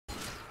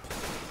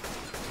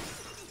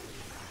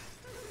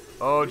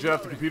Oh,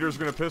 Jeff, the computer's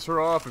gonna piss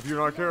her off if you're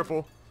not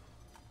careful.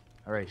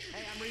 All right.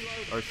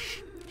 All right,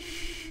 shh.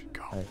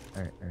 Go. All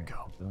right.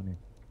 Go.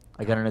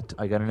 I got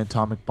an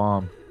atomic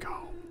bomb. Go.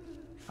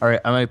 All right,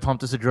 I'm gonna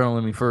pump this adrenaline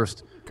in me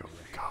first. Go.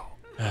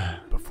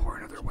 Before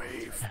another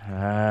wave.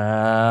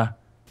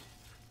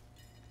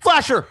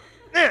 Flasher!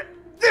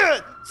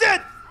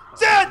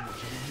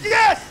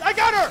 Yes! I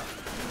got her!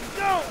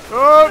 No!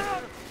 Oh!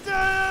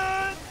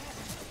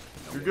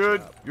 You're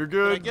good. You're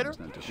good. Did I get her?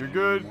 You're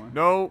good.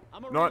 No,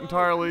 not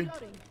entirely.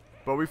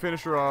 But we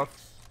finished her off.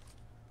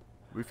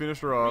 It was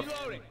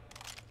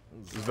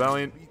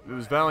valiant. It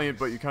was valiant,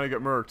 but you kind of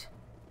got murked.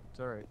 It's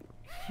all right.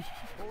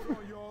 All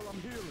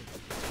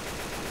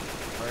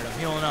right, I'm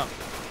healing up.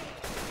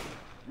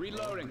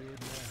 Reloading.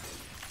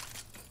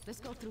 Let's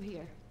go through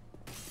here.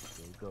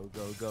 Go.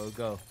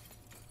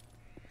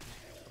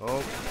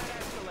 Oh.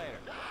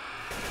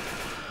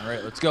 All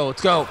right, let's go.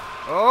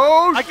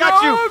 Oh, I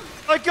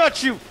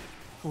got you!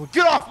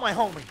 Get off my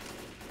homie!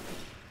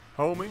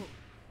 Homie.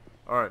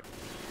 All right.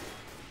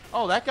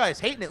 Oh, that guy's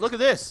hating it. Look at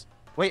this.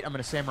 Wait, I'm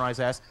gonna samurai's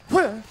ass.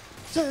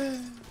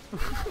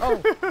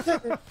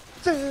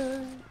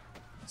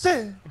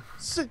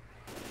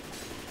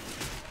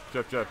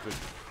 Jeff.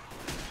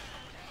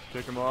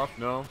 Kick him off.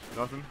 No,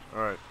 nothing.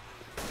 All right.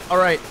 All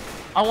right.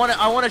 I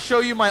wanna show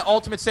you my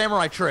ultimate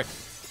samurai trick.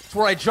 It's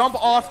where I jump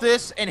off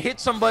this and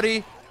hit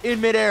somebody in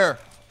midair.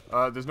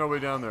 There's no way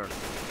down there.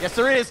 Yes,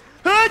 there is.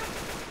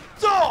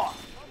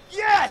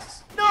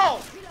 Yes!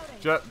 No!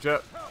 Jeff,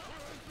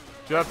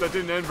 that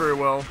didn't end very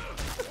well.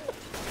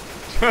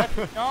 That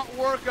did not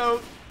work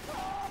out.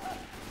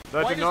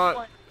 That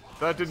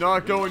did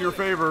not go in your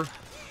favor.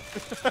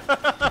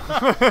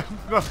 That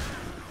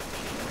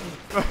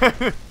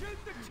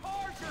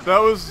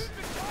was.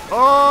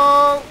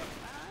 Oh!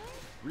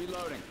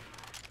 Reloading.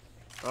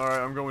 All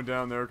right, I'm going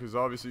down there because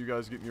obviously you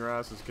guys are getting your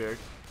asses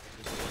kicked.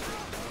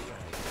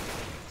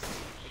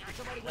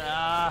 All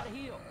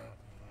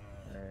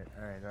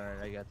right.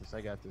 I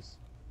got this.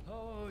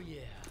 Oh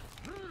yeah.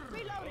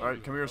 All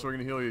right, come here so we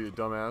can heal you, you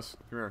dumbass.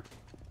 Come here.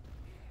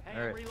 Hey,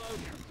 All right. reloading.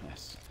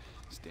 Yes.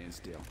 Stand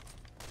still.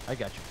 I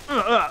got you.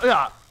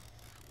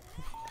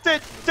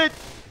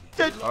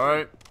 All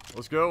right,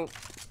 let's go.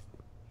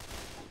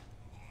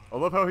 I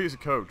love how he's a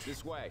coach.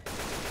 This way.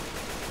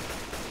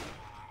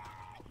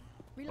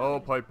 Oh,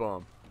 pipe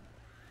bomb.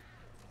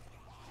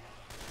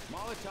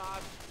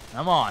 Molotov.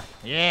 Come on.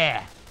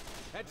 Yeah.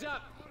 Heads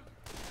up.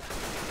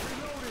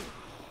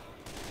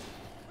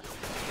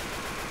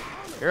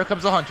 Here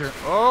comes the hunter.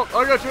 Oh,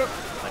 I got you.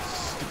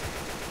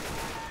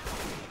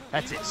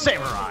 That's it.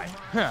 Samurai.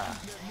 Yeah.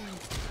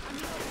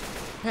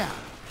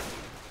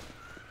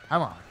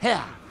 Come on.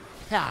 Yeah.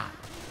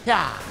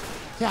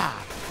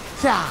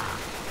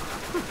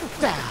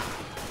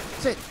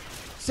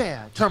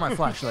 Turn my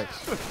flashlight.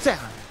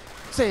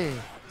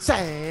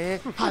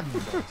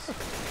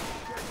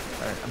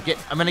 Alright,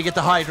 I'm gonna get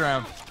the high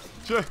ground.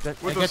 With I a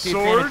got the advantage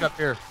sword? up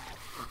here.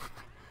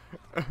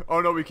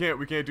 Oh no, we can't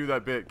do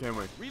that bit, can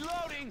we?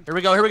 Reloading. Here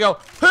we go.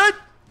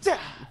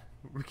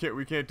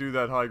 We can't do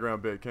that high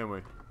ground bit, can we?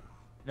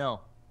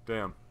 No.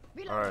 Damn.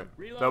 All right.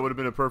 That would have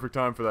been a perfect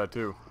time for that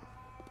too.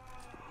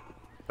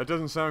 That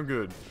doesn't sound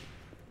good.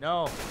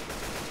 No.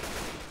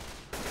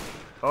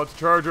 Oh, it's a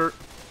charger.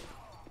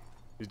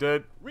 He's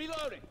dead.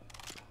 Reloading.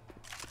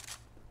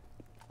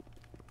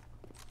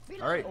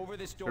 All right. Over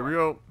this door. Here we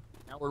go.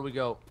 Now where do we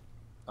go?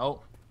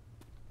 Oh.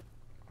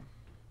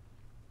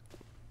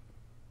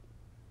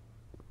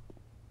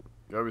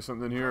 Gotta be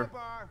something in here.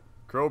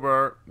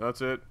 Crowbar.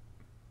 That's it.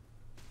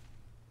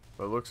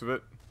 By the looks of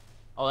it.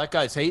 Oh, that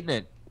guy's hating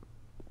it.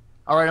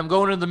 All right, I'm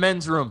going to the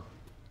men's room.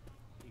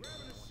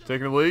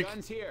 Taking a leak.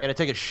 Guns here. Gotta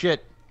take a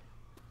shit.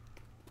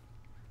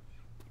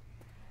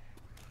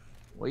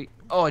 Wait.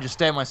 Oh, I just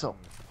stabbed myself.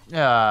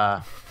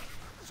 Yeah.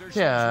 Search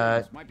Yeah.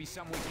 these rooms. Might be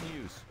something we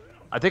can use.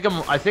 I think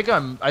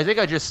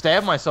I just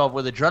stabbed myself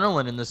with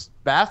adrenaline in this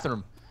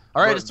bathroom.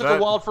 All right, But let's took a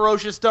wild,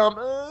 ferocious dump.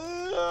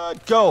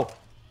 Go.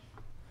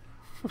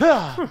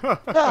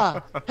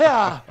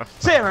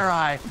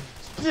 Samurai.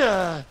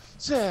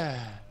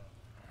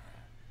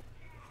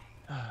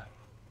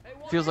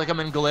 Feels like I'm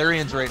in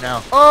Galarians right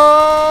now.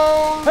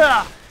 Oh!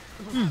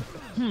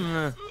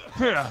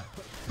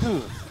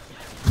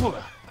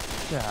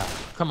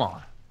 Come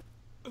on.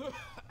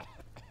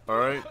 All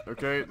right.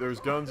 Okay. There's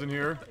guns in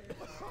here.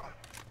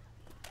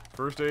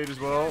 First aid as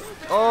well.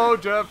 Oh,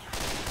 Jeff.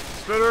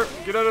 Spitter.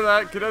 Get out of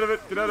that. Get out of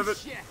it. Get out of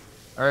it.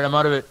 All right, I'm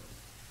out of it.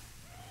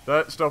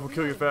 That stuff will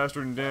kill you faster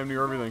than damn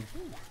near everything.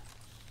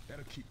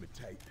 That'll keep me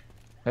tight.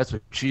 That's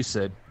what she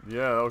said.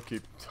 Yeah, that'll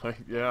keep tight.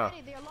 Yeah.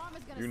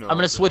 You know. I'm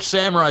gonna switch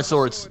samurai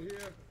swords.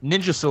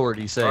 Ninja sword,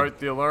 he said. All right,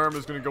 the alarm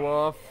is gonna go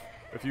off.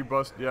 If you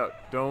bust, yeah,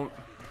 don't.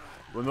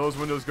 When those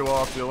windows go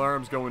off, the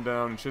alarm's going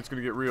down, and shit's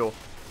gonna get real.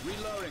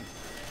 Reloading.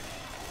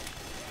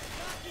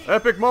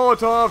 Epic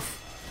Molotov.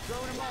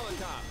 Throwing a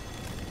Molotov.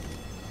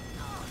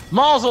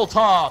 Mazel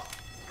tov!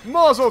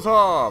 Mazel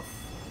tov.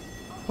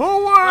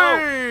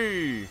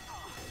 Away!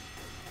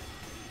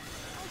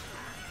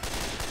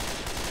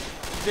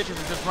 bitches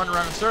are just running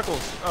around in circles.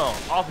 Oh,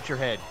 off at your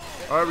head.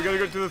 All right, we gotta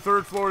get to the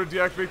 3rd floor to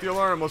deactivate the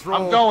alarm. Let's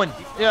roll. I'm going.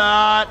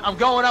 I'm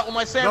going up with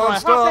my samurai.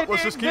 Non-stop.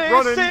 Let's just keep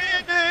running.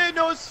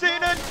 No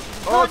sinning.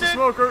 Oh, it's a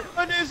smoker.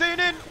 I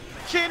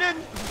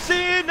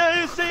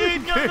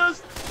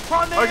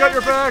got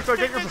your back. I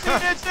got your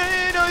back.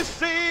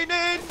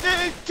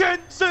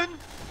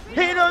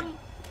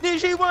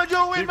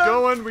 Keep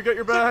going. We got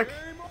your back.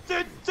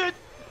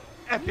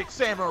 Epic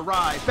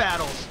samurai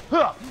battles.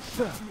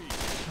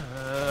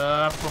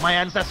 For my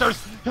ancestors.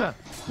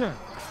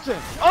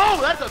 Oh,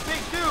 that's a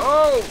big dude.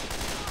 Oh.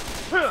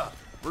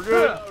 We're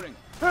good.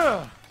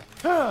 Turn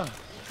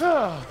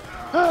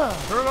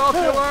off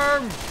the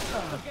alarm.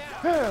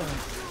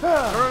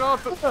 Turn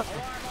off the...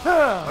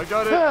 I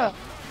got it. I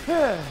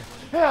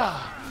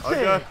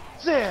got...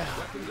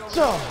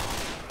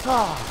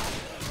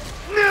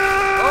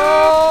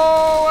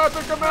 Oh,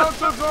 epic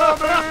amounts of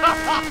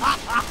zombies!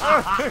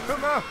 Epic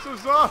amounts of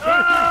zombies!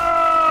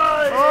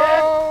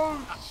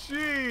 Oh,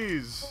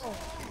 jeez.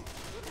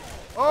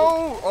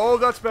 Oh,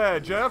 that's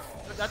bad, Jeff.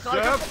 That's not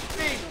Jeff.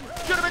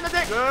 Shoot him in the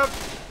dick. Jeff,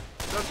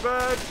 that's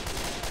bad.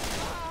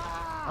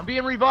 I'm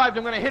being revived.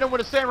 I'm gonna hit him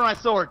with a samurai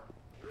sword.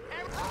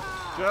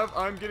 Jeff,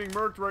 I'm getting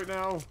murked right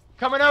now.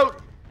 Coming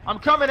out. I'm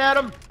coming at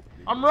him.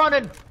 I'm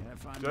running.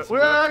 Jeff,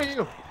 Where are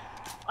you?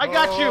 I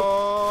got you.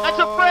 That's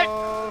a friend.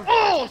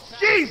 Oh,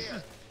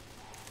 Jesus.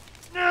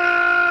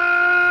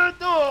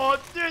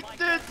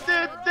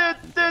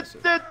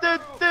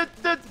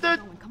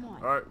 Come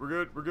on. Alright, we're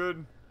good, we're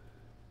good.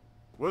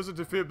 What does a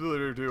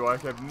defibrillator do? I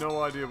have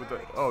no idea what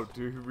that... Oh,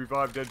 to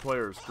revive dead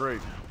players.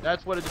 Great.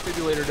 That's what a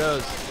defibrillator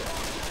does.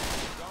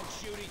 Don't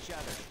shoot each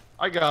other.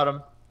 I got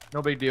him.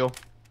 No big deal.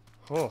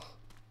 Oh.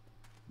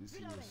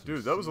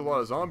 Dude, that was a lot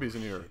of zombies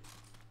in here.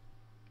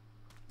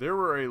 There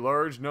were a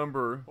large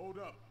number Hold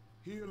up.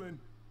 Healing.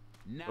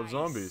 of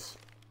zombies.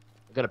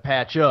 I gotta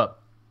patch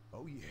up.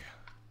 Oh, yeah.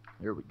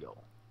 Here we go.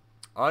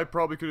 I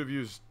probably could have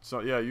used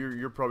some... Yeah,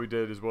 you're probably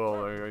dead as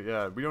well.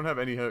 Yeah, we don't have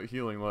any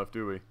healing left,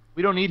 do we?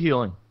 We don't need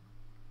healing.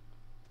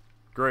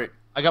 Great.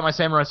 I got my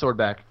samurai sword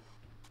back.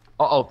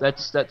 Uh-oh,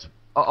 that's...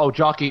 Uh-oh,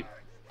 jockey.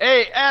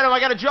 Hey, Adam, I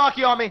got a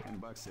jockey on me.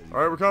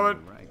 Alright, we're coming.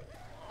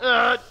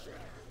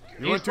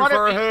 You went too running,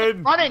 far he's ahead.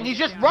 just running. He's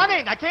just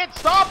running. I can't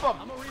stop him.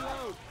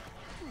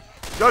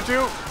 Got you.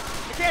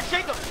 I can't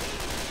shake him.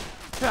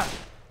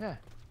 Yeah.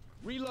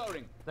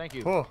 Reloading. Thank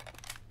you. Oh,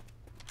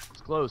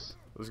 It's close.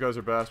 those guys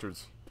are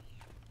bastards.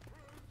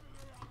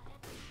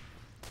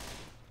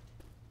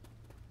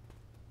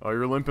 Oh,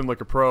 you're limping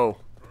like a pro.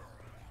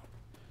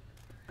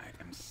 I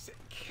am sick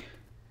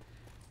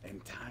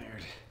and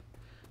tired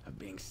of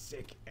being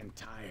sick and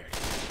tired.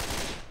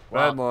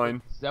 Bad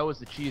line. That was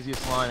the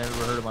cheesiest line I've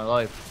ever heard in my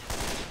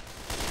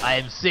life. I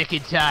am sick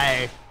and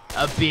tired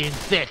of being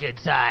sick and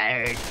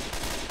tired.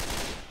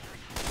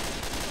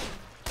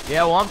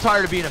 Yeah, well, I'm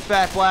tired of being a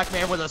fat black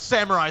man with a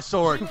samurai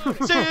sword. Sit,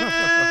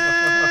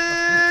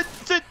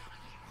 sit.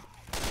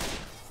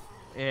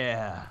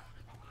 Yeah.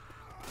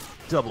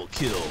 Double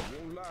kill.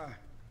 Won't lie.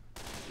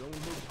 Don't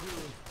look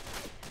good.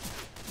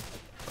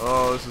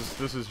 Oh, this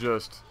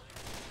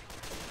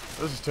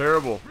is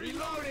terrible.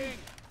 Reloading.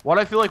 Why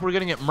do I feel like we're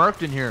gonna get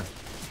murked in here?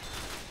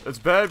 It's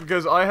bad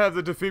because I have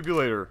the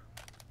defibrillator.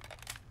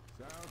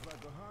 Sounds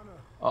like a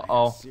hunter.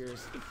 Uh-oh.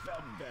 Seriously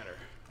felt better.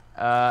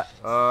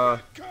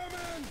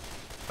 Coming!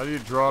 How do you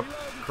drop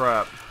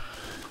crap?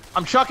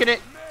 I'm chucking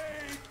it.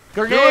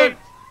 Do Grenade. it!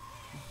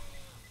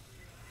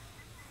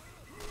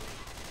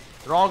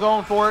 They're all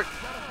going for it.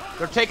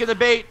 They're taking the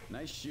bait.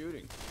 Nice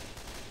shooting.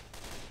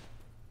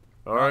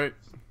 Alright.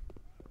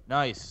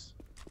 Nice.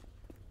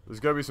 There's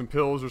gotta be some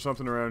pills or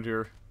something around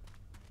here.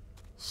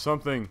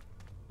 Something.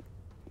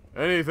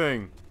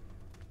 Anything.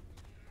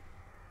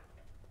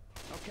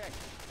 Okay,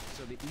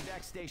 so the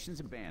evac station's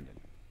abandoned,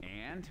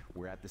 and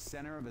we're at the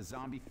center of a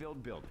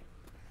zombie-filled building.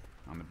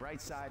 On the bright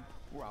side,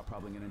 we're all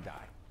probably gonna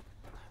die.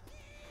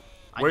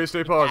 Way to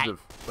stay positive.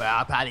 Well,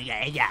 I'm probably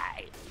gonna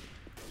die.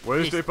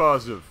 Way to stay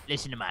positive.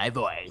 Listen to my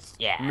voice.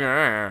 Yeah.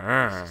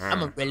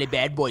 I'm a really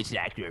bad voice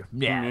actor.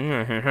 Yeah.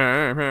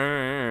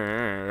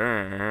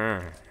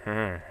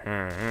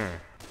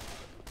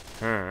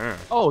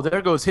 Oh,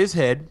 there goes his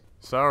head.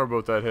 Sour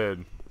about that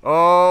head.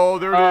 Oh,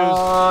 there it is.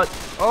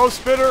 Oh,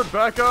 Spitter,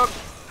 back up.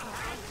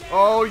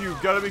 Oh,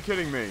 you've got to be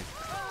kidding me.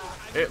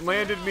 It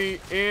landed me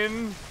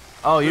in.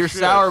 Oh, you're shit.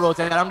 sour about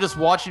that. I'm just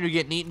watching you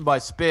getting eaten by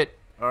spit.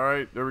 All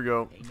right, there we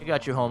go. I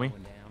got you, homie.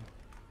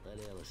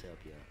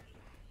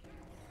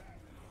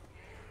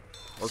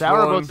 Let's Sour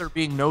run. about there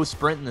being no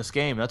sprint in this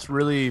game. That's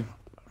really...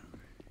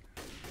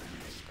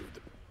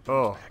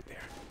 Oh.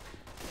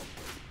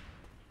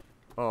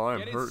 Oh, I am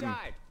Get hurting.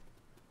 inside.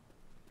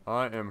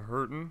 I am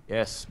hurting.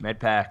 Yes, med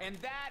pack. And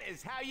that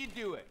is how you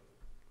do it.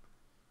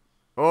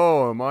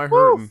 Oh, am I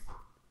hurting?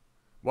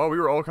 Wow, we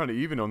were all kind of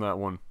even on that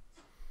one.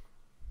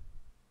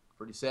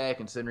 Pretty sad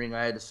considering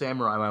I had to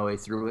samurai my way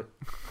through it.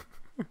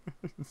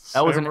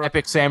 That was an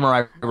epic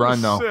samurai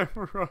run, though.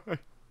 Samurai.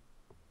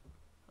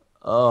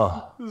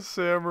 Oh, The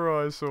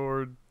samurai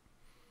sword.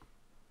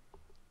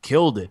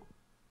 killed it.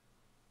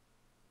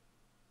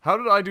 How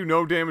did I do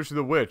no damage to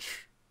the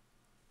witch?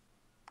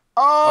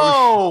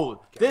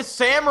 Oh, this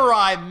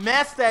samurai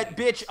messed that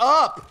bitch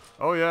up.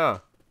 Oh yeah.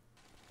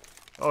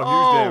 Oh,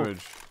 Oh, huge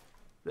damage.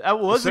 That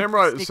was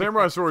The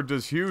samurai sword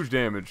does huge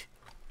damage.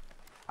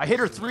 I hit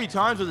her 3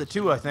 times with it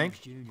too, I think.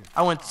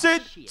 I went,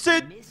 sit, Shit,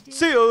 sit, missed it?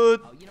 sit. Oh,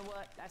 you know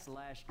what? That's the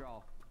last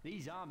straw.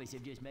 These zombies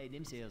have just made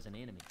themselves an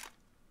enemy.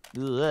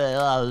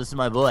 Oh, this is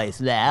my voice.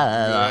 Alright,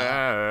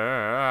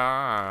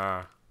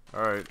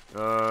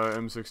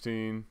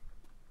 M16.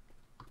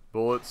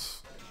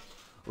 Bullets.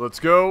 Let's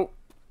go.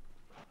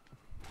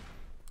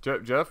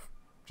 Jeff?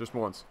 Just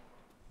once.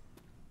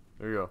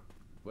 There you go.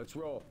 Let's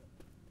roll.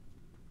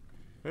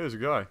 Hey, there's a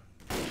guy.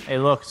 Hey,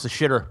 look, it's a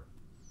shitter.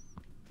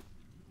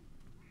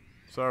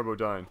 Sorry about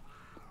dying.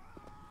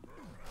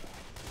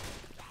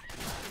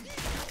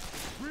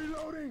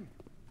 Reloading.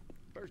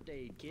 First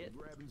aid kit.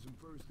 Grabbing some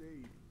first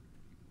aid.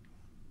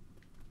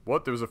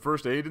 What? There was a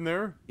first aid in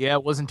there? Yeah,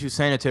 it wasn't too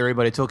sanitary,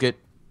 but I took it.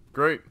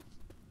 Great.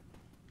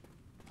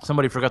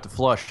 Somebody forgot to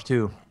flush,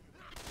 too.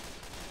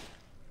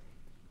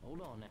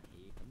 Hold on now.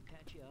 Here, let me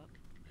patch you up.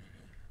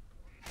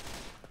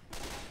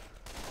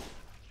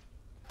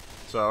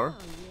 Sour.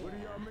 What do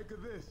y'all make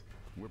of this?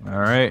 We're pretty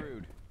All right.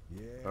 screwed.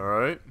 Yeah.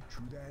 Alright.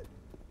 True that.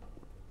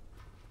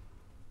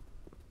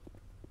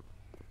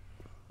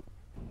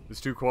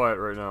 It's too quiet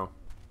right now.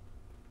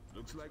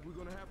 Looks like we're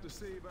gonna have to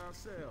save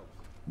ourselves.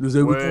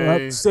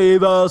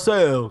 Save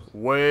ourselves.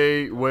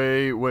 Way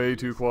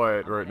too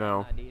quiet right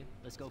now. Idea.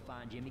 Let's go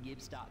find Jimmy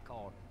Gibbs' stock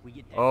car. We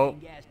get that Oh. thing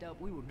gassed up,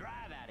 we will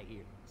drive out of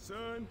here.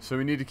 Son, So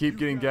we need to keep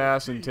getting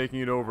gas and taking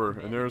it over.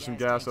 And there is some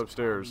gas tanks will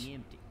upstairs. probably be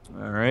empty.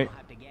 All right. We'll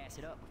have to gas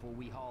it up before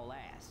we haul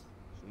ass.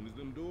 as soon as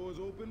them doors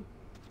open,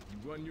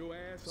 you run your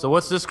ass So off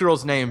what's the- this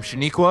girl's name?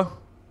 Shaniqua?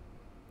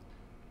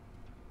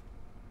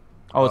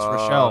 Oh, it's Uh,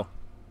 Rochelle.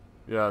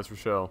 Yeah, it's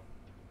Rochelle.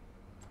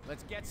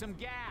 Let's get some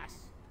gas.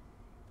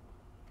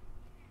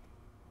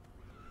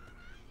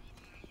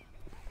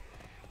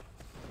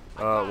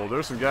 Well,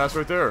 there's some gas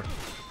right there.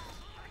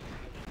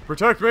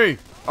 Protect me!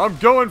 I'm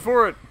going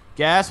for it!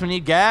 Gas? We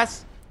need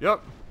gas?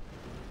 Yep.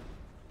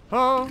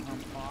 Huh?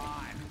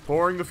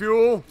 Pouring the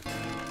fuel.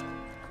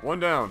 One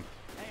down.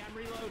 Hey, I'm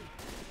reloading.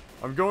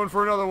 I'm going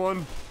for another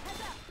one.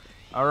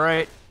 All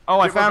right. Oh,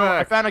 I Get my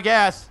found back. a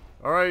gas.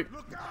 All right,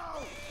 Look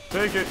out!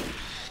 take it.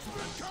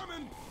 They're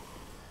coming!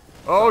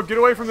 Oh, get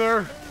away from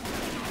there.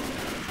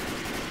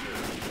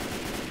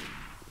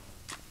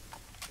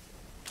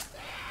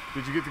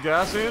 Did you get the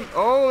gas in?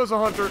 Oh, there's a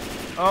hunter.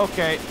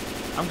 Okay.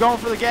 I'm going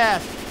for the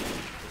gas.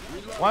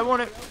 Why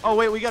won't it? Oh,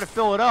 wait, we got to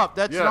fill it up.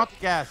 That's Yeah. not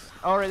the gas.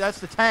 All right, that's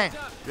the tank.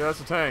 Yeah,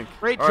 that's a tank.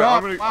 Great All right,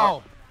 job. I'm gonna,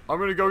 Wow. I'm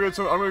gonna go get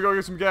some. I'm gonna go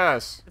get some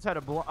gas. Just had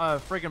a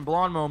freaking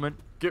blonde moment.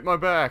 Get my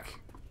back.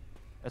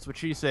 That's what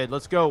she said.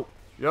 Let's go.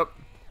 Yep.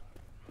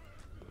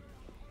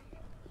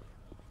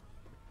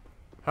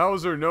 How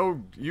is there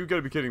no? You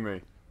gotta be kidding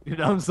me. Dude,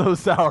 I'm so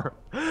sour.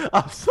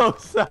 I'm so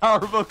sour.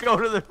 But go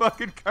to the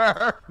fucking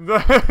car.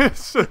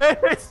 That's,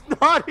 It's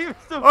not even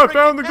the I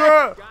found the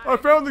freaking gas. I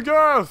found the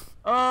gas.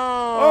 Oh.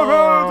 I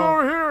found it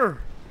over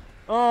here.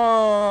 Oh.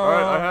 All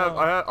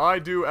right, I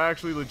do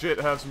actually legit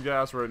have some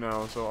gas right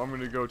now, so I'm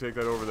gonna go take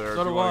that over there.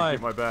 So if you do wanna I.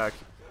 Get my back.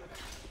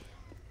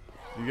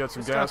 You got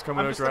some I'm gas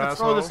coming out just your gonna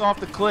asshole. throw this off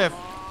the cliff.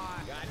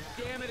 God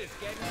damn it, it's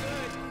getting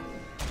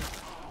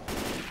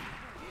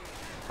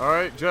good. All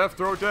right, Jeff,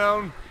 throw it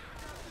down.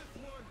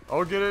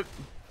 I'll get it.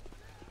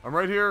 I'm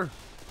right here.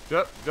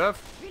 Jeff,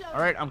 All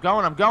right, I'm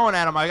going,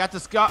 Adam. I got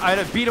this guy. I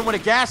had to beat him with a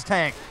gas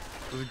tank.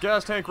 there's a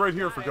gas tank right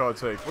here, for God's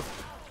sake. What?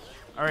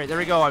 All right, there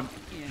we go.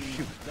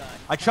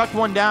 I chucked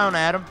one down,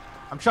 Adam.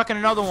 I'm chucking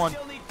another one.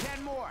 Still need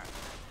 10 more.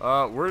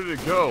 Where did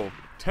it go?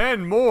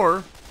 10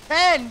 more.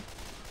 10.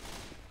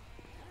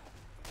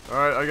 All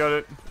right, I got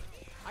it.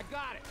 I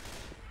got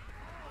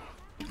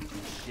it.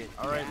 Shit,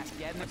 All right, gas,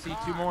 get in the I see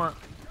car. 2 more.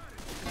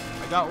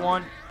 I got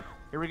one.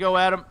 Here we go,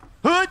 Adam.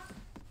 Hood.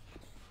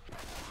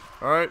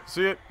 All right,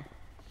 see it?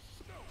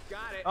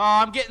 Got it. Oh,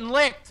 I'm getting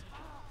licked.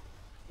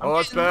 Oh,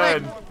 that's getting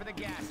bad. licked. More for the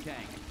gas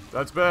tank.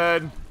 That's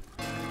bad.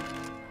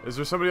 Is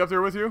there somebody up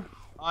there with you?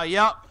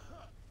 Yep.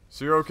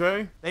 So you're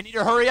okay? They need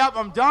to hurry up.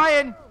 I'm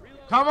dying.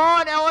 Come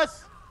on,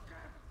 Ellis.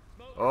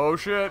 Oh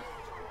shit.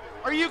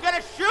 Are you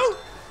gonna shoot?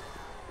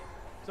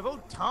 It's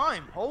about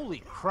time. Holy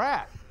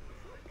crap.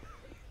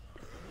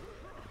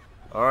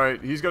 All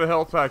right, he's got a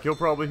health pack. He'll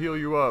probably heal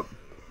you up.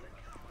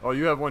 Oh,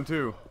 you have one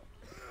too.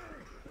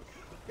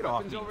 Get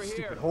off Weapons me, over you here.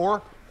 stupid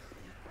whore.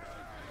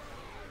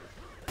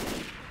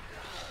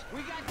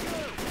 We got 2.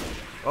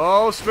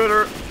 Oh,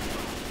 Spitter.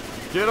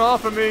 Get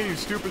off of me, you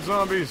stupid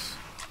zombies.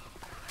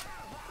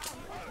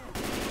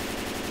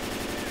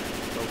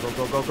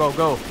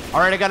 Go. All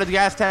right, I got a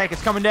gas tank.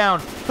 It's coming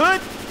down.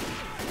 Hood.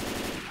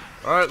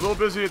 All right, a little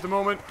busy at the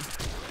moment.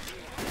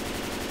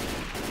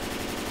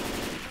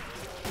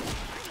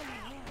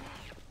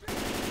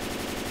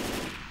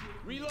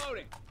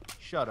 Reloading.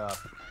 Shut up.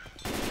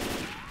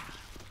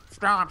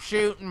 Stop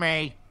shooting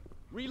me.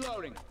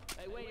 Reloading.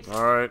 Hey, wait.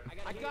 All right.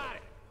 I got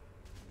it.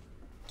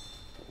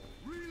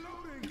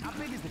 Reloading! How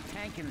big is the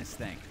tank in this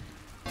thing?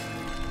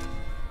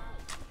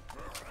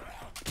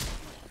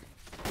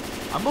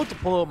 I'm about to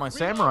pull out my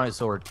samurai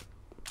sword.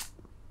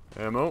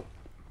 Ammo.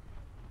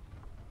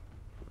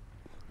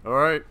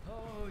 Alright.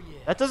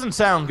 That doesn't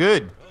sound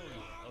good.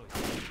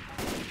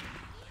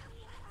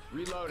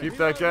 Keep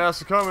that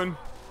gas coming.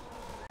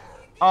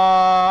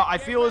 I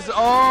feel as...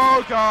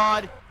 Oh,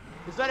 God.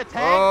 Is that a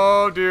tank?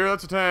 Oh, dear.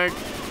 That's a tank.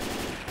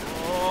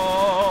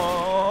 Oh,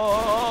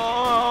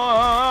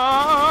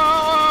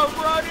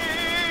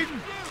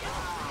 running!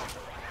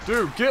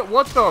 Dude, get...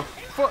 What the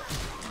fuck?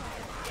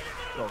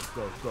 Go,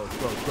 go, go,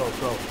 go, go,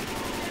 go.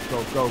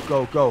 Go, go,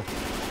 go, go.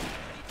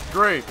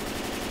 Great.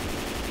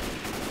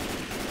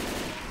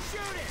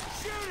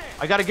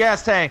 I got a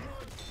gas tank.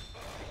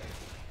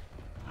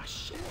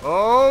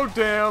 Oh,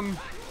 damn.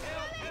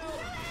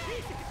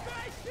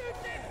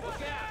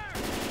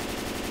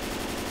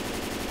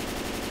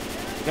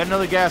 Got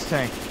another gas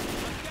tank.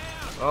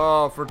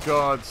 Oh, for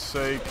God's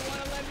sake.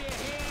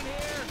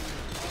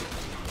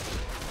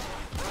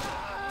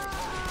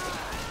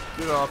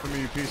 Get off of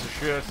me, you piece of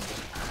shit.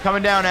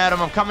 Coming down,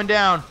 Adam. I'm coming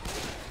down.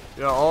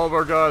 Yeah, all of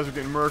our guys are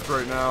getting murked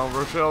right now.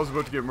 Rochelle's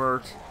about to get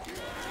murked.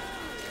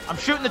 I'm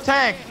shooting the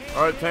tank.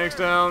 Alright, tank's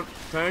down.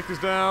 Tank is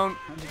down.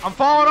 I'm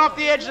falling off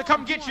the edge to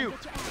come get you.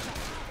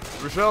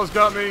 Rochelle's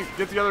got me.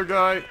 Get the other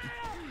guy.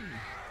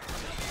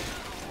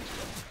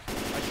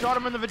 I shot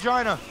him in the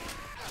vagina.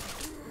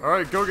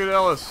 Alright, go get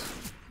Ellis.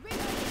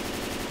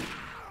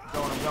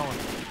 I'm going.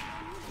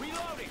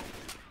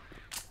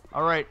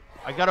 Alright,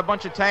 I got a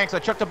bunch of tanks. I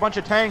chucked a bunch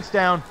of tanks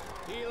down.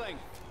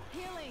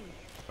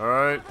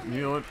 Alright,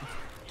 healing.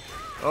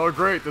 Oh,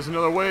 great. There's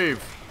another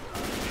wave.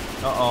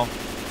 Uh-oh.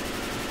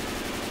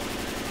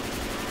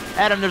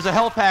 Adam, there's a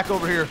health pack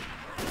over here.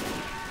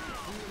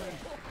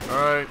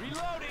 Alright.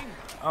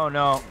 Oh,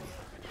 no.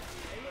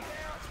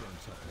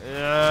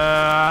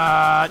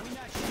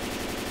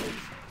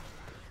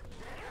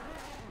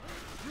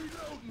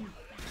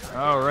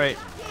 Alright.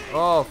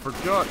 Oh, for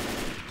God.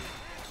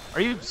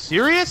 Are you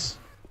serious?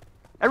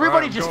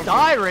 Everybody I'm just going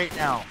die right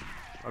now.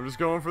 I'm just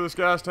going for this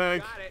gas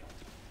tank.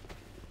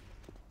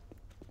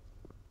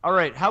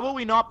 Alright, how about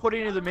we not put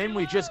any of them in?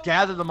 We just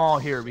gather them all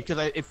here. Because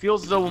it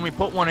feels as though when we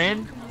put one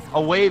in,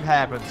 a wave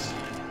happens.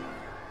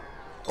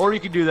 Or you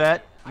could do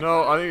that.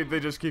 No, I think they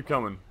just keep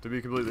coming, to be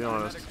completely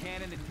honest.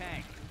 Cannon to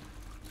tank.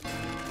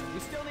 We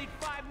still need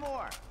 5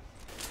 more.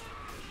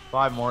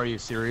 5 more, are you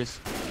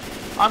serious?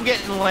 I'm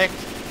getting licked.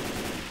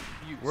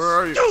 Where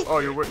are you? Stupid, Oh,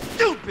 you're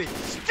stupid,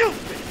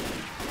 stupid.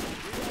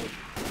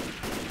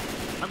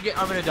 I'm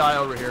gonna die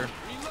over here.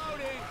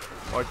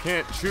 Oh, I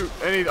can't shoot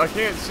any. I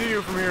can't see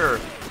you from here.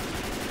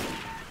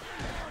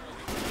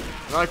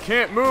 And I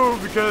can't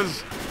move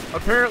because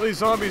apparently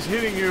zombies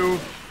hitting you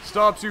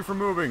stops you from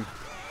moving.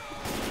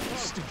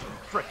 Stupid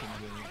frickin'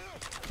 game.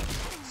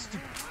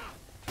 Stupid.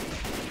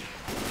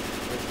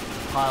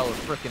 Pile of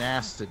frickin'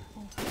 acid.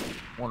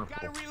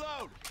 Wonderful.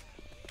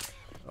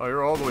 Oh,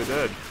 you're all the way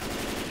dead.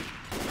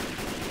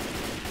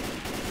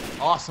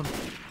 Awesome.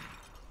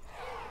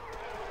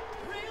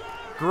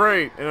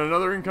 Great, and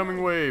another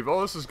incoming wave.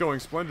 Oh, this is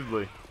going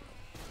splendidly.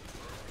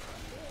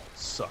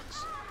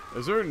 Sucks.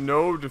 Is there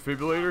no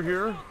defibrillator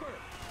here?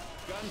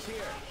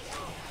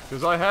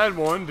 Because I had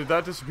one. Did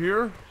that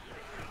disappear?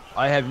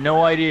 I have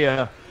no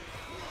idea.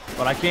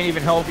 But I can't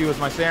even help you with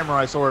my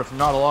samurai sword if I'm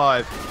not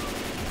alive.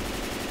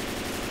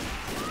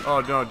 Oh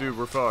no, dude,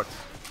 we're fucked.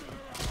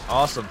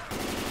 Awesome.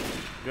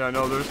 Yeah,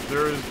 no,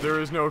 there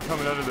is no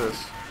coming out of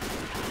this.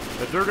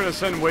 If they're gonna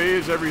send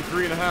waves every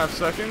 3.5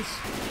 seconds,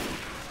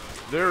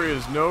 there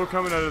is no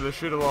coming out of this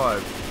shit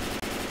alive.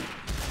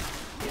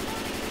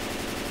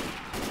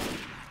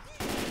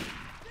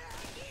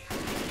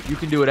 You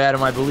can do it,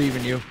 Adam. I believe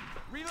in you.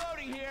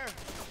 Reloading here.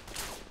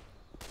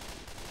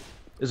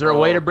 Is there a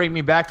way to bring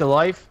me back to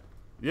life?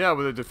 Yeah,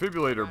 with a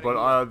defibrillator,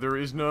 but there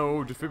is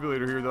no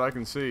defibrillator here that I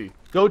can see.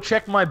 Go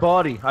check my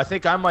body. I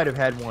think I might have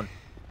had one.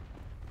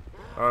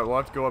 Alright, we'll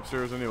have to go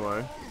upstairs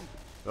anyway.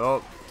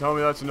 Oh, tell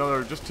me that's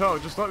another. Tell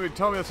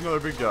me that's another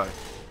big guy.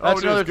 That's Oh,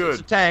 it another is good.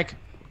 It's a tank.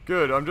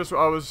 Good. I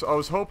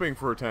was hoping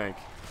for a tank.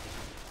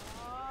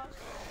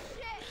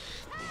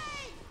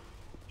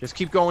 Just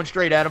keep going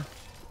straight, Adam.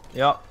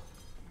 Yep.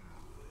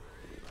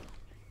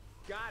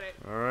 Got it.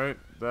 All right,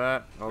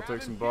 that. I'll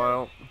take some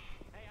bile.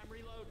 Hey, I'm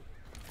reloading.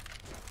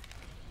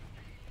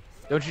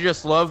 Don't you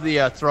just love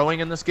the throwing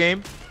in this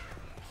game?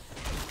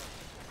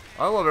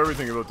 I love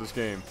everything about this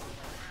game.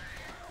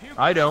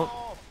 I don't.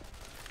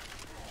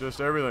 Just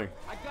everything.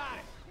 I got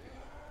it.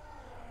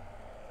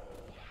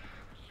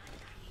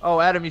 Oh,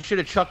 Adam, you should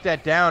have chucked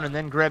that down and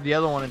then grabbed the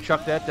other one and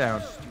chucked that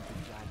down.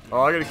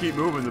 Oh, I gotta keep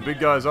moving. The big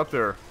guy's up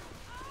there.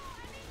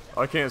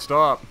 I can't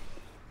stop.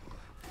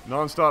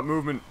 Non-stop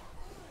movement.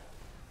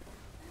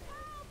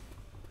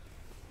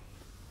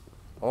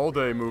 All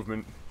day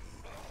movement.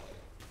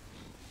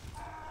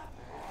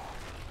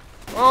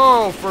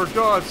 Oh, for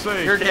God's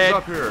sake! You're He's dead.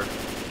 up here.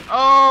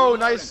 Oh,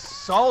 nice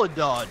solid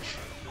dodge.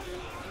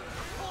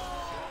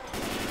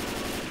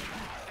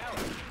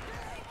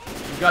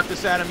 You got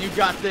this, Adam. You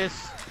got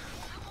this.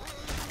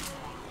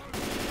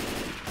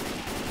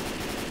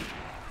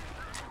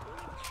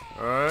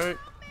 All right.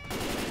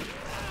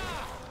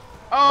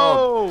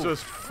 Oh!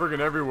 Just friggin'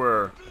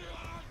 everywhere.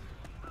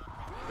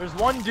 There's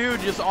one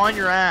dude just on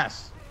your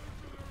ass.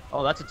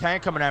 Oh, that's a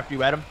tank coming after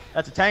you, Adam.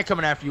 That's a tank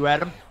coming after you,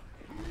 Adam.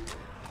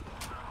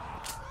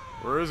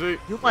 Where is he?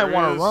 You might There he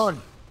want is. to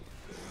run.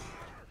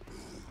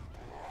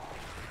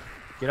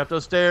 Get up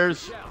those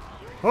stairs.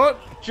 Hut!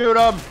 Shoot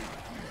him.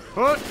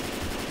 Hut!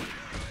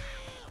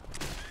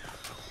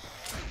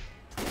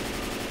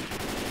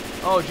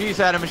 Oh, geez,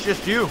 Adam, it's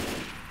just you.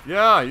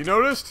 Yeah, you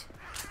noticed?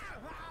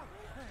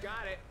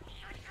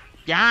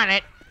 Got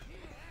it.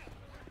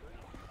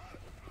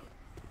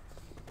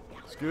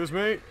 Excuse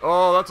me.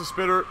 Oh, that's a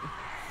spitter.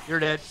 You're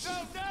dead.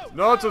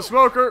 No, it's a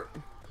smoker.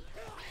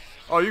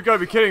 Oh, you gotta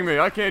be kidding me.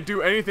 I can't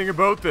do anything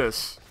about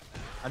this.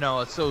 I know,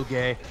 it's so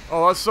gay.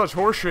 Oh, that's such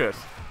horseshit.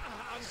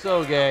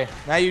 So gay.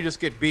 Now you just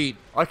get beat.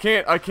 I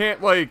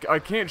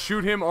can't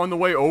shoot him on the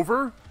way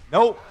over?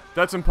 Nope.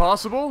 That's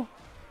impossible?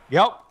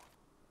 Yep.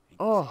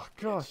 Oh,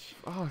 gosh.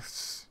 Oh,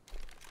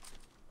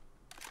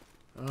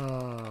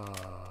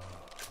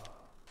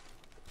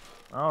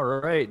 All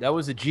right, that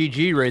was a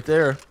GG right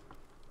there.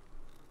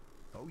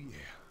 Oh yeah.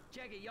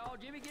 Check it, y'all.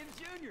 Jimmy Gibbs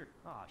Jr.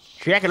 Oh,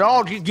 shit. Check it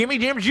all, Gimme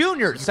Jim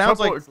Jr. Sounds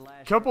like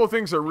couple of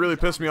things that really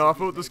piss me off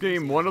about this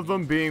game. One of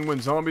them being when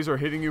zombies are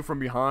hitting you from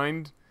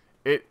behind,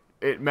 it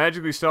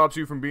magically stops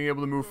you from being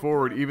able to move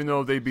forward, even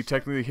though they'd be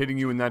technically hitting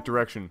you in that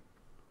direction.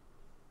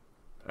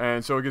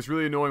 And so it gets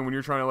really annoying when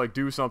you're trying to like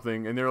do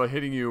something and they're like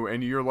hitting you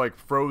and you're like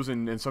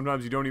frozen, and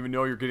sometimes you don't even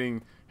know you're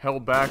getting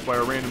held back by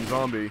a random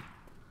zombie.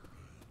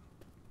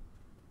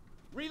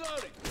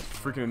 Reloading. It's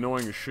freaking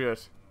annoying as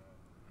shit.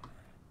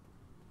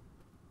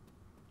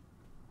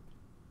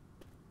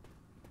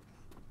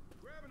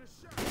 Grabbing a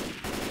shot.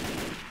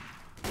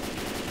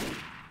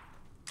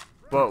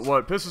 But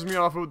what pisses me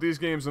off with these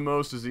games the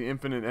most is the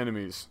infinite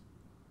enemies.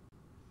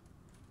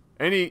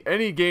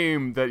 Any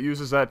game that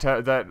uses that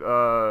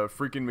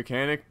freaking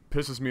mechanic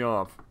pisses me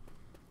off.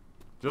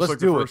 Just Let's like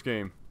do the it. first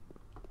game.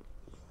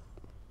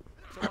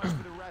 So much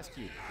for the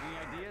rescue.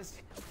 Any ideas?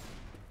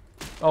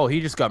 oh,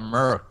 he just got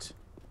murked.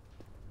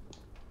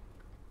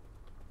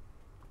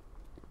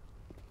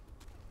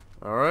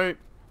 All right.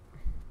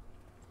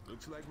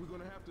 Looks like we're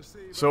gonna have to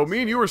save. So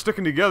me and you are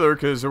sticking together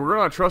because we're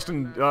not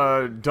trusting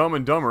Dumb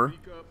and Dumber.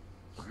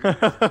 Might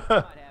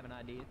have an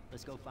idea.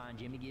 Let's go find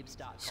Jimmy Gibbs'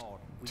 stock car.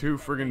 Two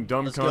friggin'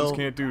 dumb Let's cunts go.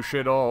 can't do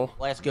shit all.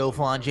 Let's go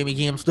find Jimmy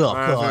Jim's stock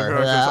I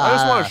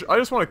car.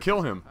 just want to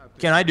kill him.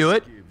 Can I do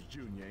it? Gibbs Jr.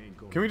 ain't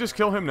gonna. Can we just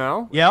kill him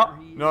now? Yeah.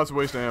 No, it's a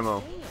waste of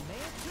ammo.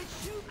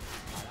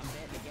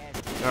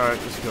 All right,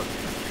 just kill.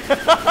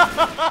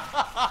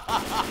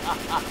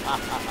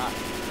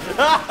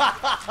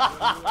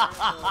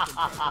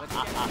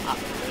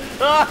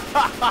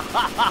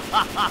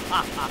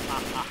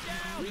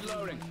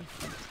 Reloading.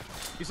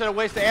 You said a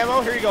waste of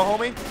ammo? Here you go,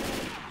 homie.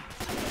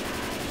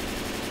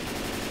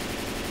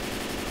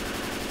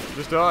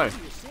 Just die.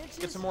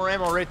 Get some more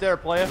ammo right there,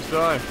 playa. Just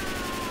die.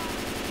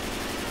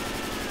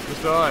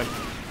 Just die.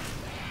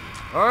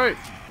 All right,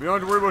 we don't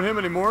have to worry about him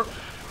anymore.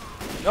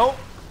 Nope.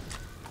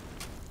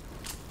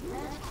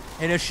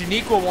 And if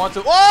Shaniqua wants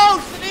to...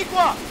 Oh,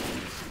 Shaniqua!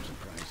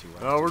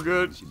 No, we're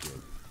good.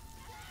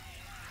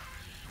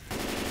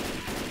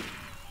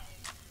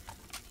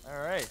 All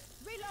right.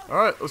 All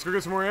right, let's go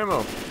get some more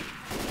ammo.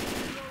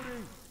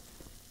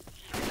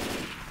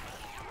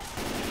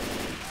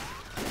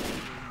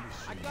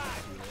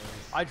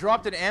 I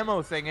dropped an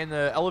ammo thing in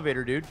the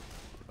elevator, dude.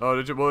 Oh,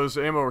 did you? Well, there's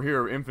ammo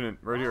here, infinite,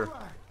 right here.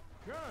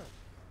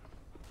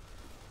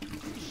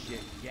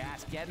 Shit,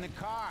 gas. Get in the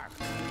car.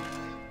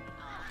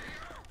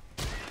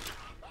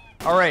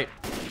 All right.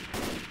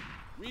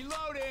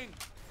 Reloading.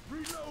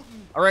 Reloading.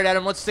 All right,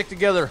 Adam, let's stick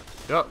together.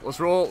 Yeah, let's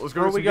roll. Let's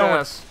go Where get are we some going?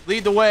 gas.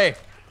 Lead the way.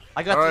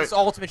 I got All this right.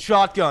 ultimate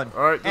shotgun.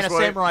 All right, and this a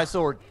way. samurai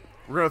sword.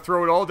 We're gonna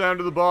throw it all down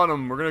to the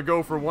bottom. We're gonna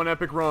go for one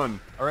epic run.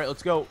 All right,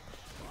 let's go.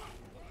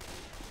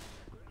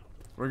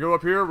 We're gonna go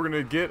up here. We're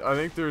gonna get. I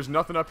think there's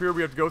nothing up here.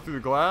 We have to go through the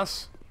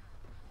glass.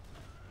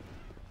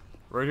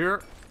 Right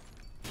here.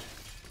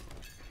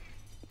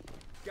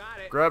 Got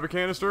it. Grab a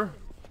canister.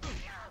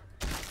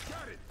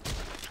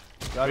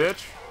 Got it.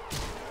 Bitch.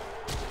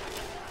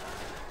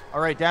 All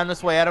right, down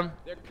this way, Adam.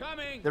 They're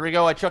coming. There we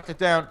go. I chucked it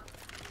down.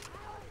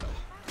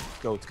 Let's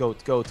go. Let's go.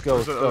 Let's go. Let's go.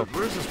 Let's go.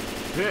 Where's this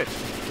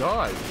bitch?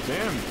 God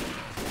damn.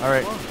 All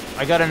right.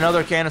 I got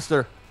another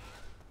canister.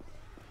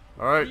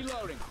 All right.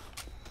 Reloading.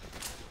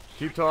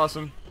 Keep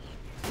tossing.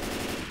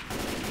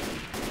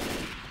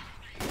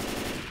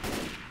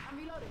 I'm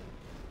reloading.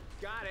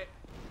 Got it.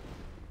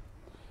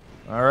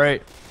 All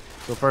right.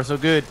 So far, so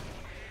good.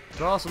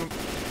 Tossing them.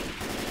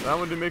 That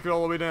one didn't make it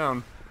all the way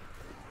down.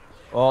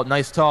 Oh,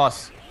 nice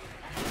toss.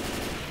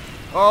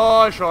 Oh,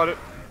 I shot it.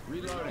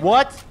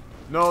 What?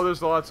 No,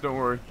 there's lots. Don't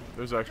worry.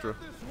 There's extra.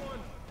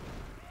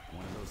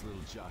 One of those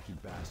little jockey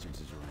bastards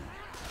is around.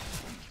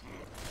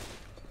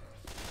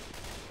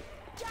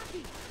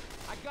 Jockey!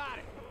 I got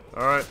it.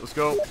 All right, let's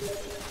go.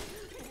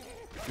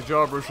 Good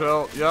job,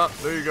 Rochelle. Yeah,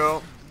 there you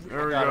go.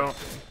 There we Got go. it.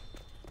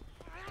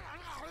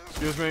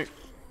 Excuse me.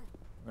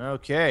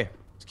 Okay.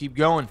 Let's keep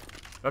going.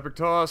 Epic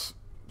toss.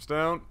 It's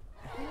down.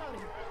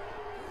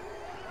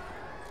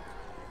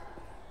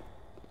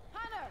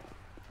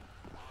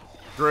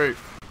 Great.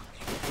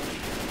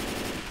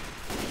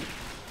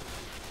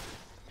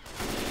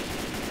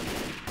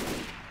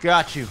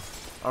 Got you.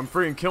 I'm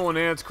freaking killing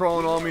ants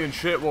crawling on me and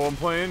shit while I'm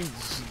playing.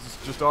 It's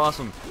just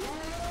awesome.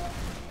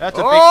 That's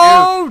a big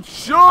Oh,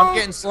 dude. I'm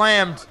getting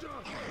slammed.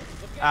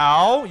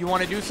 Ow. You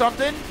want to do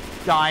something?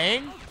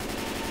 Dying.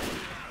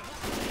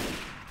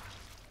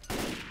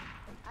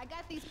 I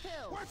got these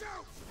pills.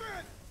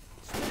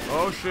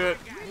 Oh, shit.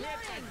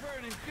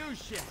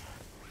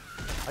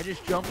 I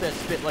just jumped that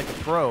spit like a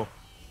pro.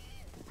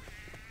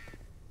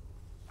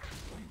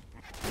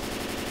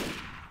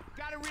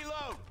 Gotta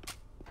reload.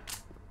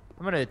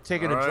 I'm gonna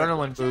take an All right.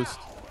 adrenaline boost.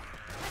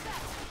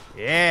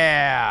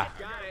 Yeah.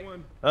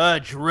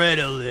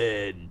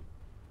 Adrenaline.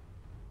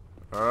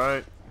 All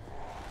right.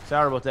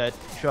 Sorry about that,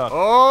 Chuck.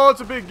 Oh,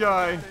 it's a big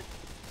guy.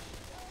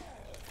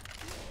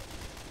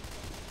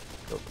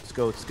 Let's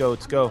go, let's go,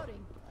 let's go.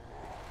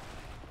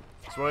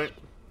 Just wait.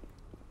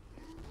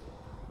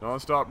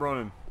 Non-stop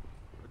running.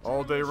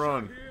 All day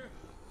run.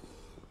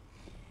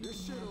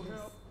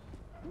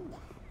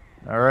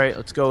 All right,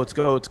 let's go, let's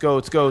go, let's go,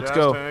 let's go, let's Gas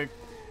go. tank.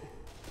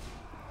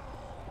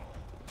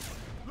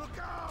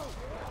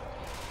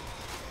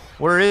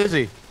 Where is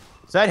he?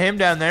 Is that him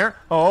down there?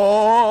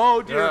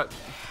 Oh, dear. Yeah.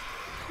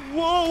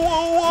 Whoa,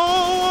 whoa,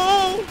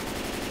 whoa,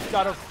 whoa.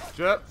 Got him.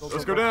 Jet,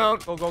 let's go down.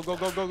 Go, go, go,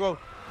 go, go, go.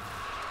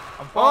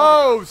 I'm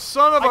falling. Oh,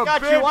 son of a I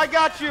got bitch. you, I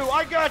got you,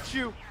 I got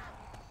you.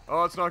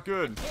 Oh, it's not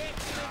good.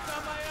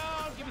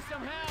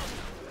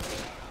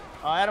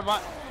 Adam,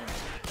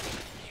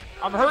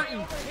 I'm hurting.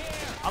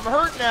 I'm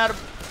hurting, Adam.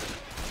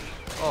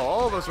 Oh,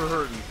 all of us are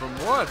hurting. From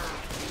what?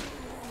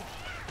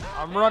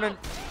 I'm running.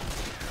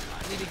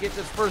 I need to get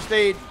this first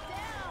aid.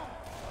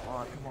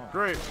 Oh, come on.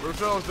 Great,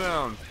 Rochelle's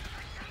down.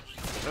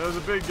 There's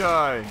a big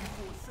guy.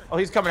 Oh,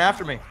 he's coming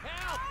after me.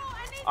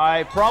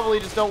 I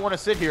probably just don't want to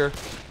sit here.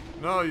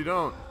 No, you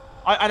don't.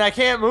 And I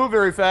can't move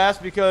very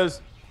fast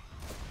because...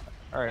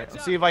 Alright,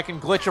 let's see if I can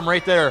glitch him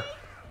right there.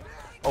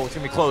 Oh, it's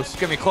gonna be close. It's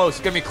gonna be close.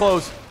 It's gonna be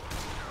close.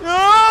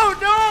 No,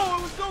 no!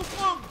 It was so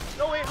close!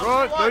 No, wait,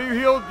 Run! No, you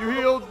healed. You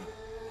healed.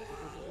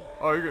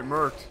 Oh, you're getting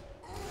murked.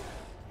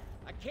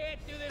 I can't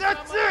do this.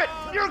 That's it!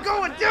 You're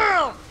going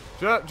down!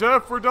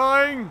 Jeff, we're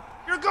dying.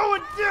 You're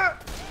going down!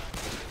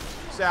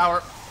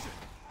 Sour.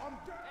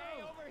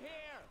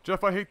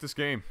 Jeff, I hate this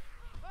game.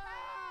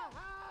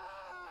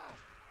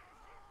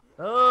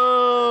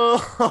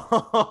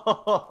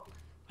 Oh!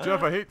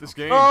 Jeff, I hate this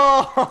game.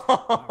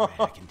 Oh!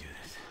 I can do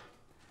this.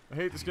 I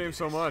hate this game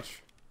so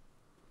much.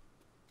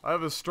 I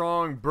have a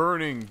strong,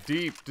 burning,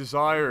 deep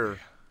desire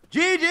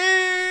GG!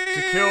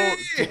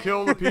 to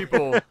kill the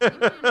people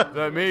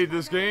that made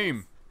this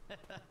game.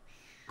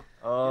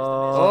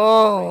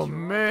 Oh, Oh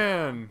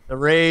man. the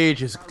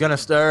rage is gonna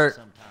start.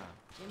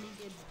 Jimmy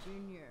Gibbs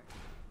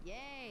Jr.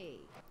 Yay.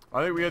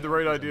 I think we had the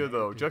right idea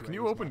though. Jeff, can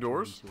you open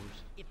doors?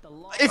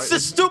 It's the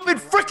stupid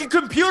freaking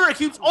computer. It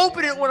keeps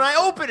opening it when I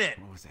open it.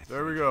 What was that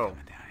There we thing go.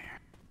 coming down here?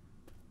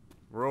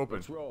 We're open.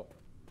 Let's roll.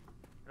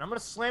 And I'm gonna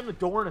slam the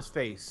door in his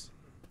face.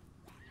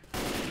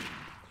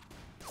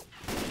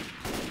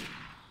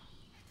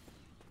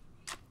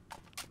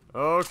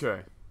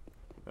 Okay.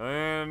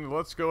 And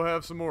let's go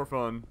have some more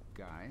fun.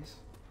 Guys,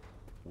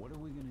 what are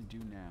we gonna do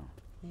now?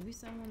 Maybe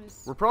someone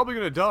is We're probably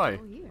gonna die.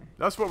 still here.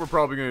 That's what we're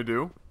probably gonna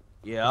do.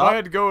 Yeah. If I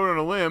had to go on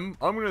a limb,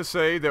 I'm gonna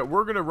say that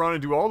we're gonna run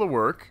and do all the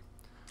work.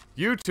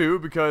 You two,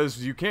 because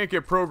you can't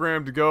get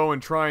programmed to go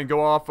and try and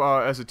go off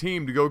as a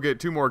team to go get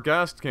 2 more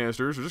gas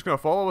canisters. They're just gonna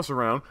follow us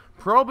around.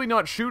 Probably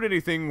not shoot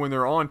anything when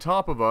they're on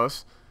top of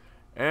us.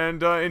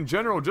 And in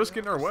general, just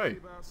get in our way.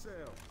 Save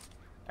ourselves.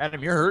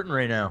 Adam, you're hurting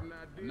right now.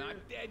 Not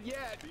dead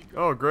yet.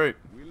 Oh, great.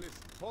 We listen.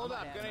 Hold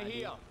up, gonna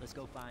heal. Let's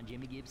go find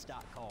Jimmy Gibbs'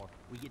 stock car.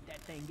 We get that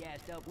thing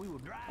gassed up, we will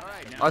drive. All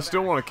right, now I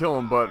still want to kill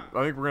him, but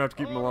I think we're gonna have to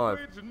keep him All the alive.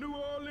 way to New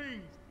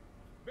Orleans.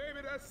 Baby,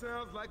 that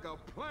sounds like a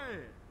plan.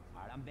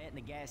 All right, I'm betting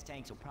the gas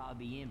tanks will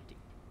probably be empty.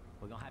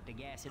 We're gonna have to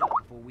gas it up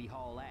before we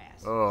haul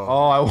ass.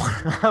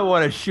 Oh, I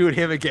want to shoot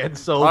him again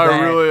so I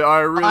bad. really.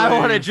 I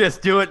want to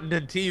just do it and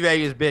then teabag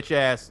his bitch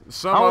ass.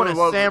 Some I want other to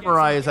level-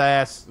 samurai his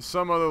ass.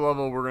 Some other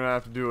level, we're gonna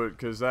have to do it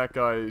because that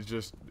guy is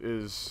just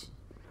is.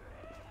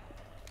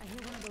 I hear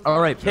one of those. All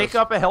right, pick Just-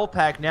 up a health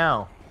pack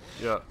now.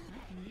 Yeah.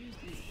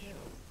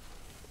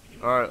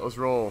 All right, let's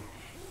roll.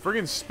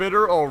 Friggin'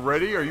 spitter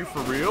already? Are you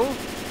for real?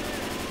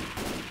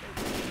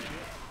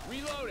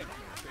 reloading.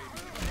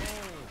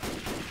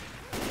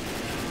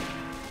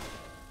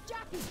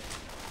 Jockey.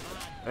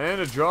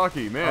 And a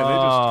jockey, man.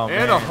 Oh, They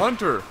just and a man.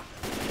 hunter.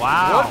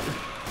 Wow. What?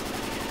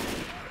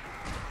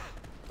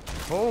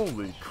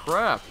 Holy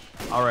crap!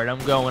 All right,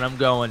 I'm going. I'm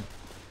going.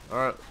 All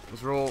right,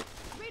 let's roll.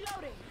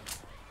 Reloading.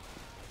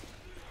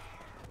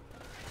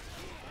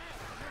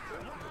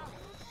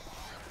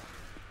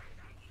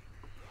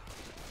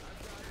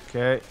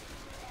 Okay.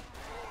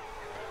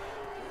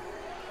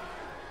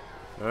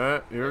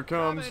 Here it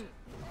comes.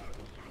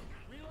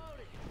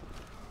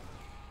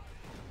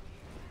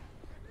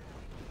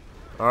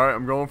 All right,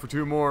 I'm going for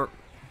 2 more.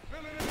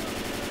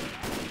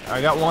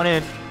 I got one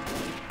in.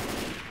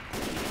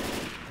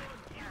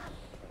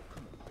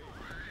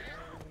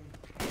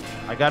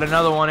 I got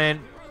another one in.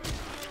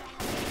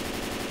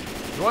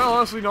 Do I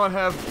honestly not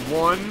have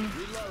one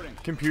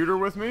computer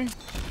with me?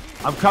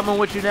 I'm coming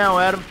with you now,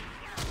 Adam.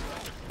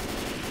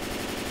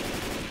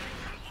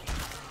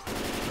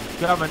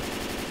 Coming.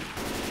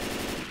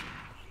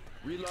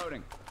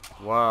 Reloading.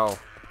 Wow. All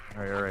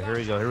right, here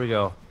we go, here we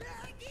go.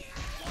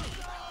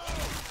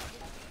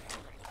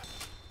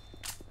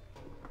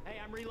 Hey,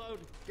 I'm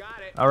reloading.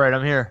 Got it. All right,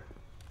 I'm here.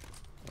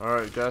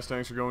 Alright, gas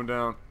tanks are going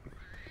down.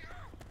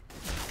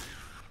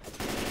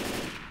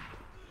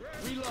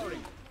 Reloading.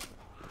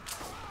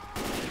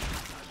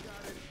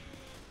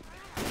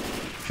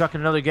 Chucking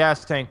another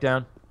gas tank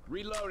down.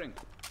 Reloading.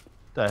 What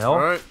the hell?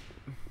 Alright.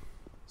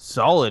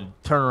 Solid.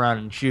 Turn around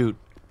and shoot.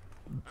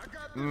 I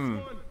got this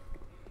one.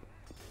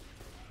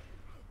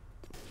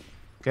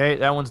 Okay,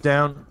 that one's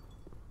down.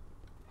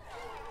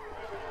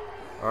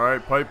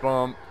 Alright, pipe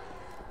bomb.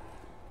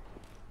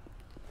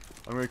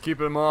 I'm gonna keep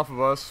them off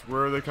of us.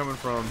 Where are they coming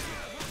from?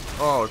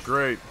 Oh,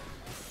 great.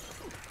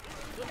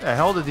 Where the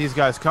hell did these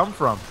guys come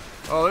from?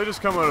 Oh, they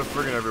just come out of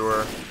friggin'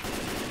 everywhere.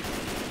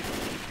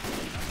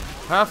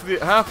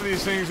 Half of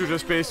these things are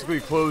just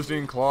basically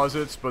closed-in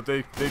closets, but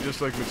they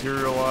just like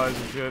materialize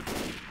and shit.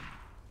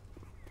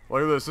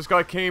 Look at this. This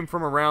guy came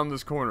from around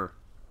this corner,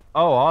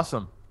 Oh,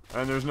 awesome.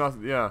 and there's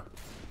nothing. Yeah.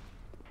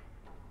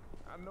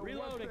 I know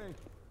Reloading. one thing.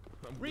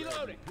 I'm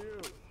Reloading.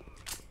 grabbing pills.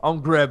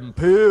 I'm grabbing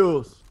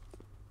pills.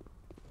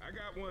 I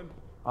got one.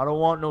 I don't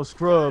want no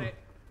scrub.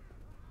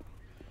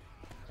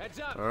 Heads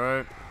up. All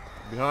right.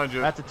 Behind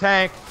you. That's a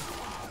tank.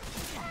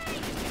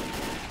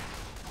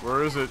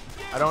 Where is it?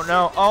 I don't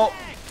know. Oh,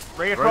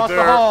 right across the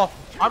there. hall.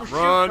 I'm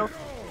Run. shooting.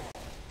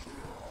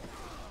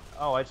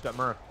 Oh, I just got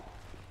murked.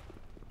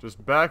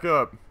 Just back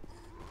up.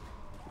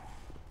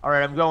 All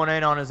right, I'm going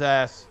in on his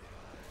ass.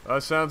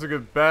 That sounds like a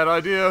bad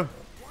idea.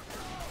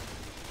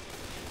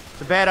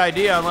 It's a bad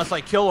idea unless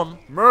I kill him.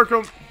 Murk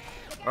him.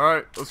 All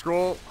right, let's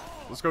roll.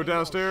 Let's go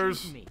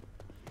downstairs.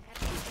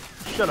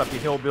 Shut up, you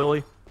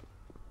hillbilly.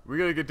 We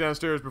gotta get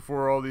downstairs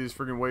before all these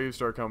friggin' waves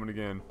start coming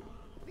again.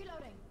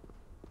 Reloading.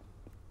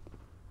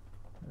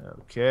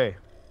 Okay.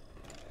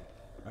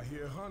 I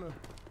hear Hunter.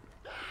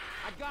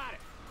 I got it.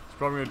 It's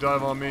probably gonna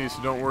dive on me,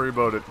 so don't worry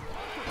about it.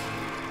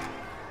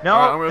 No, All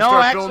right, I'm gonna no,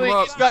 start filling actually, them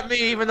up. he's got me,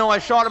 even though I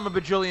shot him a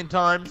bajillion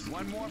times.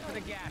 One more for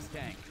the gas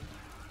tank.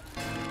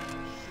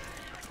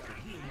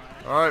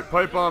 All right,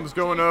 pipe bomb's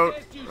going out.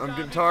 I'm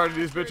getting tired of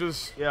these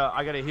bitches. Yeah,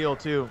 I gotta heal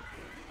too.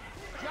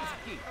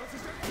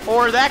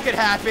 Or that could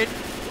happen.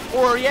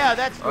 Or yeah,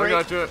 that's I great.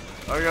 got you.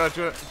 I got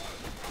you.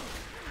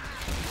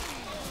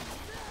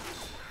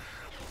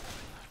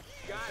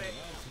 Got it.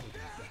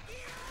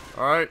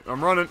 All right,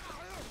 I'm running.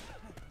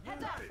 All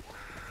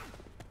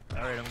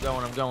right, I'm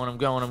going.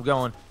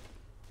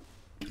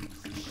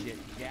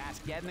 Shit, gas.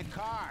 Get in the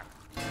car.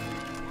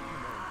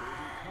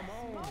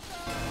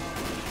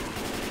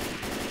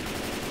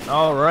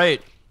 All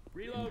right,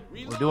 Reload.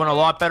 we're doing a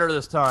lot better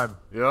this time.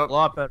 Yep. A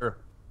lot better.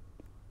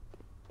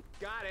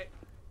 Got it.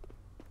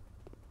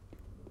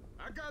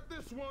 I got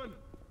this one.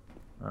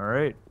 All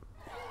right.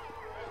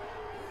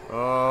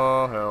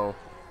 Oh hell.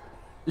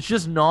 It's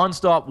just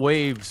non-stop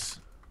waves.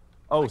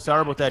 Oh,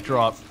 sorry about that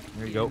drop.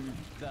 There you go.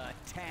 The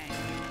tank.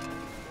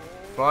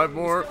 5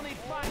 more. Still need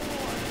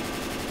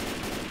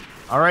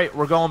 5 All right,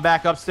 we're going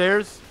back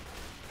upstairs.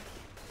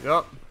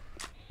 Yep.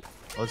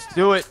 Let's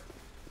do it.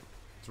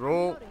 Let's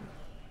roll.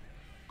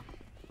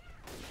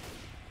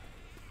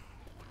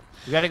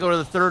 We got to go to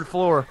the 3rd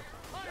floor.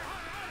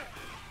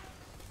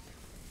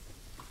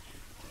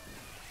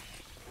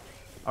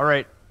 All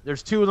right,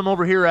 there's 2 of them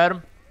over here,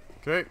 Adam.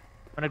 Okay. I'm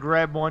gonna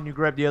grab one. You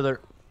grab the other.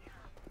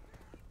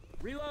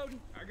 more. Reload.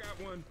 I got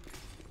one.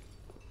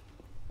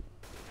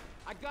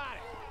 I got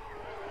it.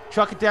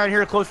 Chuck it down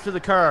here close to the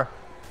car.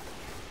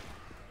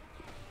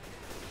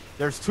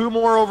 There's 2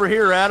 more over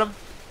here, Adam.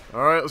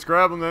 All right, let's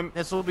grab them then.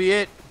 This will be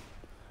it.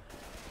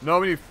 No,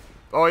 we need.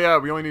 Oh yeah,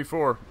 we only need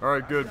 4. All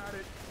right, good. Got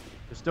it.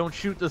 Just don't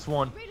shoot this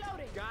one.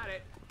 Reloading. Got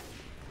it.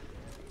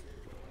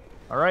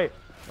 All right.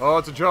 Oh,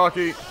 it's a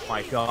jockey.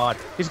 My God.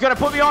 He's gonna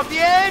put me off the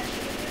edge.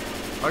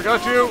 I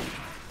got you.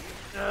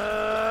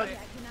 I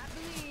cannot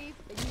believe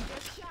that you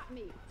just shot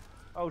me.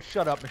 Oh,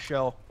 shut up,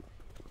 Michelle.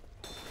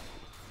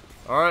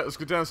 All right, let's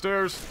get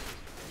downstairs.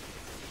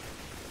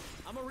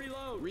 I'm a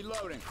reload.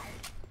 Reloading.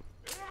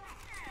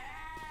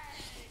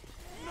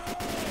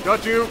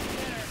 Got you. All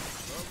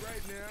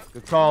right now.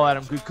 Good call,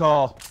 Adam. Good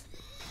call.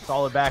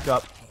 Solid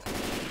backup.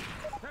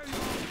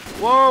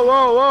 Whoa,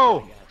 whoa,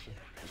 whoa.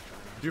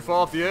 Did you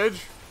fall off the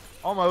edge?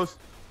 Almost.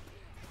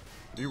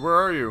 Where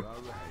are you?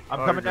 I'm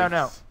Oh, coming you're down good.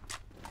 now.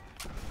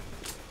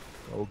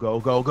 Go, go,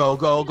 go, go,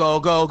 go, go,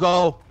 go,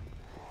 go.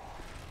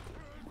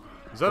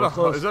 Is that We're a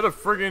close. is that a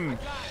friggin'?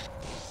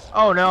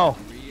 Oh, no.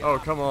 Oh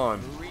come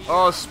on.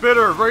 Oh, a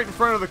spitter right in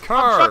front of the I'm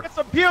car. chucking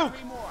some puke.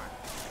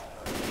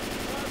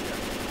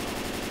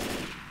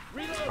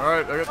 All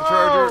right, I got the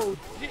charger. Oh,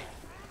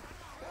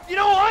 you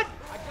know what?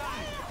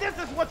 This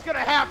is what's gonna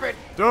happen.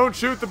 Don't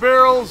shoot the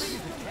barrels.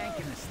 Tank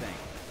in this thing.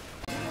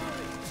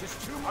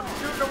 Just 2 more. I'm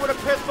shooting him with a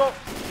pistol.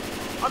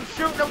 I'm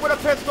shooting him with a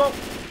pistol.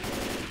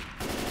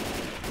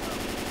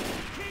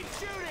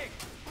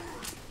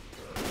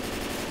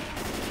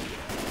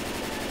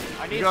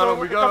 got him.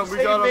 We got him.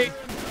 We got him.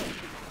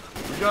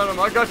 We got him.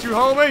 I got you,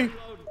 homie.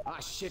 Ah,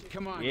 shit,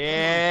 come on.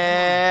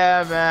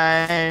 Yeah,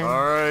 man.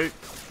 All right.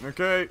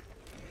 Okay.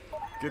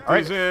 Get All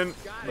these right. in.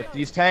 Put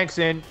these tanks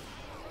in.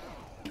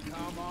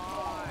 Come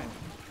on.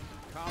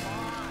 Come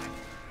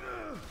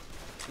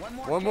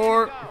on. One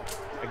more.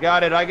 I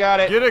got it. I got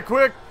it. Get it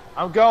quick.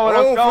 I'm going.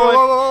 Oh, I'm for going.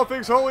 love of all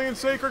things holy and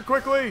sacred,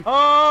 quickly.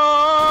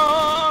 Oh!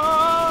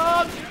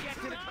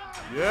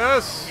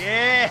 Yes.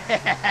 Yeah.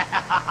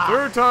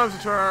 Third time's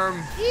the charm.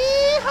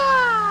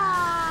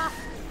 Yeehaw!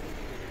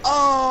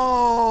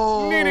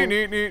 Oh! Neat, neat,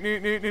 neat, neat,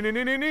 neat, neat, neat,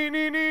 neat, neat,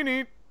 neat, neat,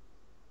 neat.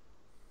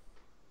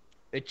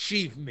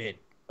 Achievement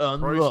Price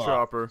unlocked.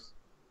 chopper.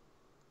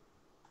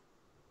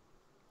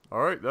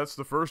 All right, that's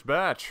the first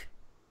batch.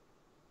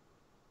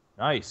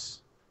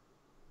 Nice.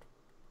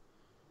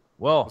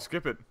 Well, I'll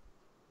skip it.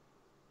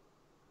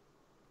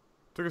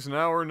 Took us an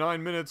hour,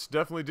 9 minutes.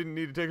 Definitely didn't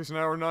need to take us an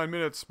hour, 9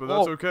 minutes, but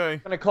that's okay.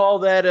 I'm gonna call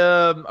that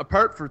a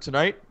part for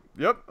tonight.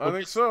 Yep, I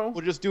think so.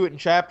 We'll just do it in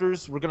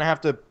chapters. We're gonna have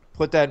to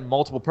put that in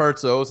multiple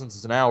parts though, since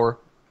it's an hour.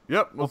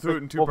 Yep, we'll do it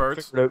in 2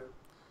 parts. figure it out.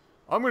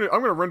 I'm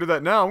gonna render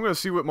that now. I'm gonna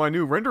see what my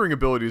new rendering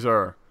abilities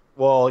are.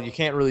 Well, you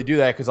can't really do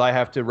that because I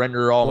have to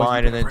render all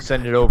mine and then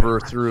send it over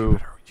through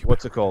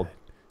what's it called?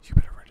 You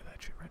better render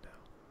that shit right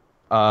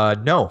now.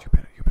 No. You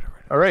better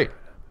render All right.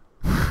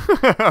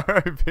 it. All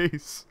right,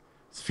 peace.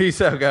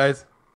 Peace out, guys.